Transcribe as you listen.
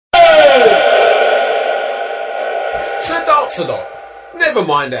wanna dance a lot? Never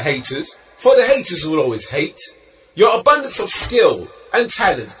mind the haters, for the haters will always hate. Your abundance of skill and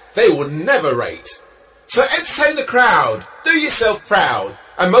talent they will never rate. So entertain the crowd, do yourself proud,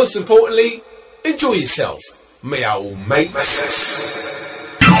 and most importantly, enjoy yourself, my old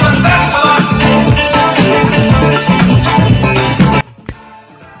mates.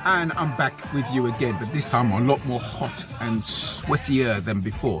 And I'm back with you again, but this time I'm a lot more hot and sweatier than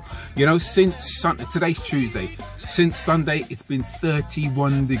before. You know, since Sunday, today's Tuesday, since Sunday it's been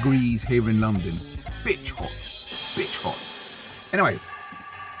 31 degrees here in London. Bitch hot, bitch hot. Anyway,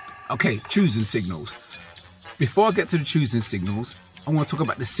 okay, choosing signals. Before I get to the choosing signals, I want to talk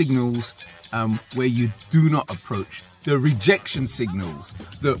about the signals where you do not approach. The rejection signals,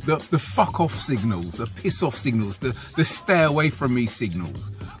 the fuck off signals, the piss off signals, the stay away from me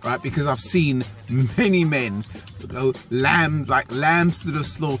signals, right? Because I've seen many men go like lambs to the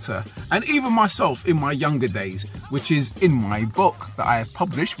slaughter, and even myself in my younger days, which is in my book that I have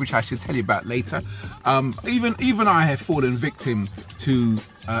published, which I should tell you about later. Even I have fallen victim to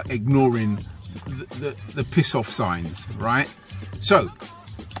ignoring the piss off signs, right? So,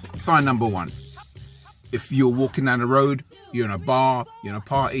 sign number one. If you're walking down the road, you're in a bar, you're in a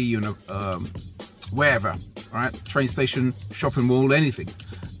party, you're in a wherever, right? Train station, shopping mall, anything,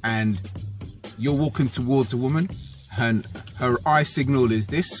 and you're walking towards a woman, and her eye signal is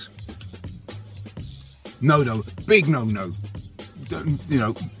this. No, big no. You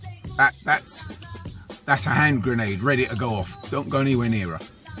know, that's a hand grenade ready to go off. Don't go anywhere near her.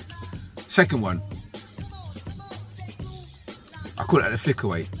 Second one, I call it the flick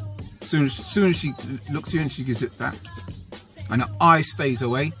away. Soon as she looks at you and she gives it that, and her eye stays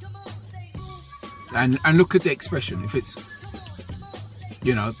away, and look at the expression. If it's,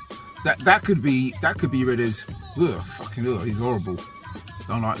 you know, that could be read as, ugh, fucking ugh, he's horrible.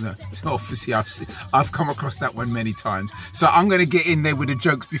 Don't like that. So obviously I've come across that one many times. So I'm gonna get in there with the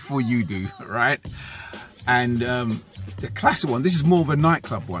jokes before you do, right? And the classic one. This is more of a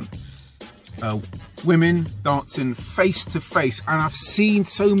nightclub one. Women dancing face to face, and I've seen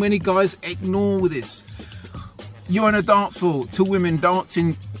so many guys ignore this. You're on a dance floor, two women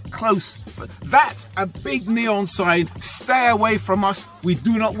dancing close. That's a big neon sign. Stay away from us. We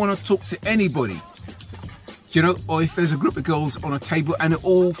do not want to talk to anybody. You know, or if there's a group of girls on a table and they're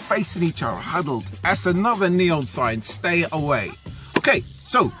all facing each other, huddled, that's another neon sign. Stay away. Okay,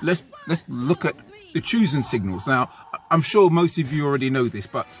 so let's look at the choosing signals. Now, I'm sure most of you already know this,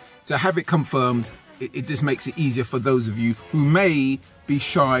 but to have it confirmed, it just makes it easier for those of you who may be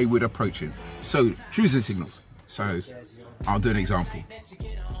shy with approaching. So, choosing signals. So, I'll do an example.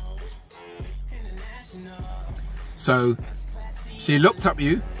 So, she looked up at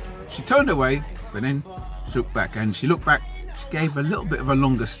you, she turned away, but then she looked back, and she looked back, she gave a little bit of a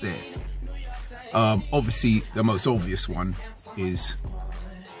longer stare. Obviously, the most obvious one is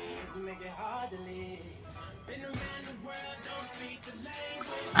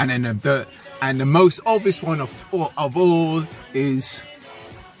and then the most obvious one of all is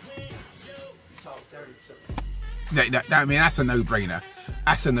I mean, that's a no-brainer.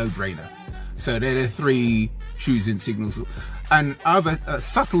 That's a no-brainer. So they're the three choosing signals, and other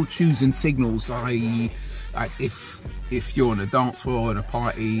subtle choosing signals, i.e., if you're on a dance floor or a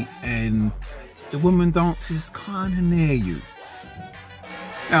party and the woman dances kind of near you.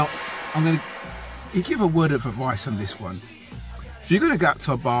 Now, I'm going to give a word of advice on this one. If you're going to go out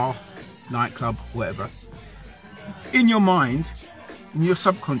to a bar, nightclub, whatever, in your mind, in your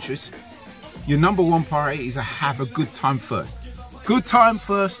subconscious, your number one priority is to have a good time first. Good time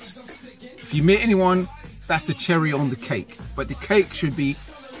first. If you meet anyone, that's the cherry on the cake. But the cake should be,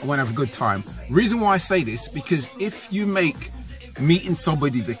 I want to have a good time. Reason why I say this, because if you make meeting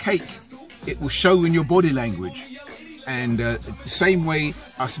somebody the cake, it will show in your body language. And the same way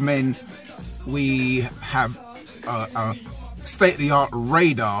us men, we have a state-of-the-art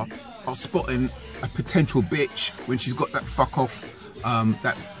radar of spotting a potential bitch when she's got that fuck off,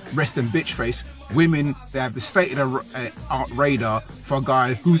 that resting bitch face. Women, they have the state-of-the-art radar for a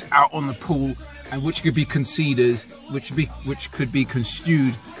guy who's out on the pool, and which could be considered, which could be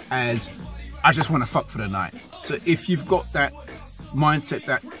construed as, I just want to fuck for the night. So if you've got that mindset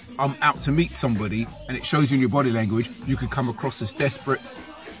that I'm out to meet somebody, and it shows in your body language, you could come across as desperate,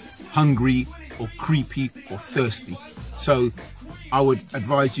 hungry, or creepy, or thirsty. So I would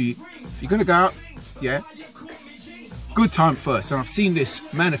advise you, if you're going to go out, yeah, good time first. And I've seen this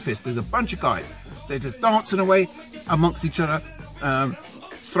manifest. There's a bunch of guys, they're just dancing away amongst each other,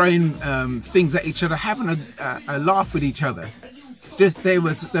 throwing things at each other, having a laugh with each other. Just their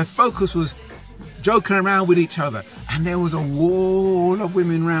focus was joking around with each other, and there was a wall of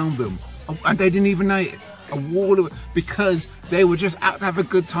women around them, and they didn't even know it. a wall of, because they were just out to have a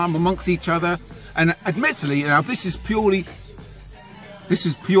good time amongst each other. And admittedly, now this is pure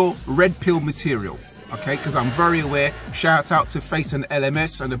red pill material, okay? Because I'm very aware. Shout out to Face and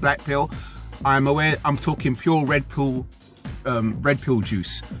LMS and the Black Pill. I'm aware. I'm talking pure red pill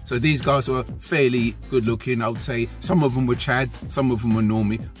juice. So these guys were fairly good looking. I would say some of them were chads, some of them were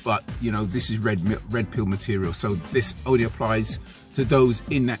normie, but you know, this is red pill material. So this only applies to those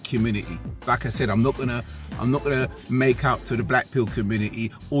in that community. Like I said, I'm not gonna make out to the black pill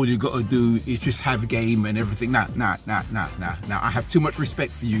community. All you gotta do is just have game and everything. Nah. I have too much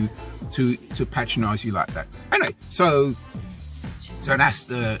respect for you to patronize you like that. Anyway, so that's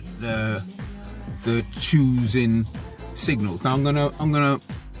the choosing signals. Now I'm gonna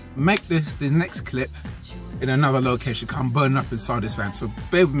make the next clip in another location. I'm burning up inside this van, so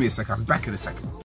bear with me a second. I'll be back in a second.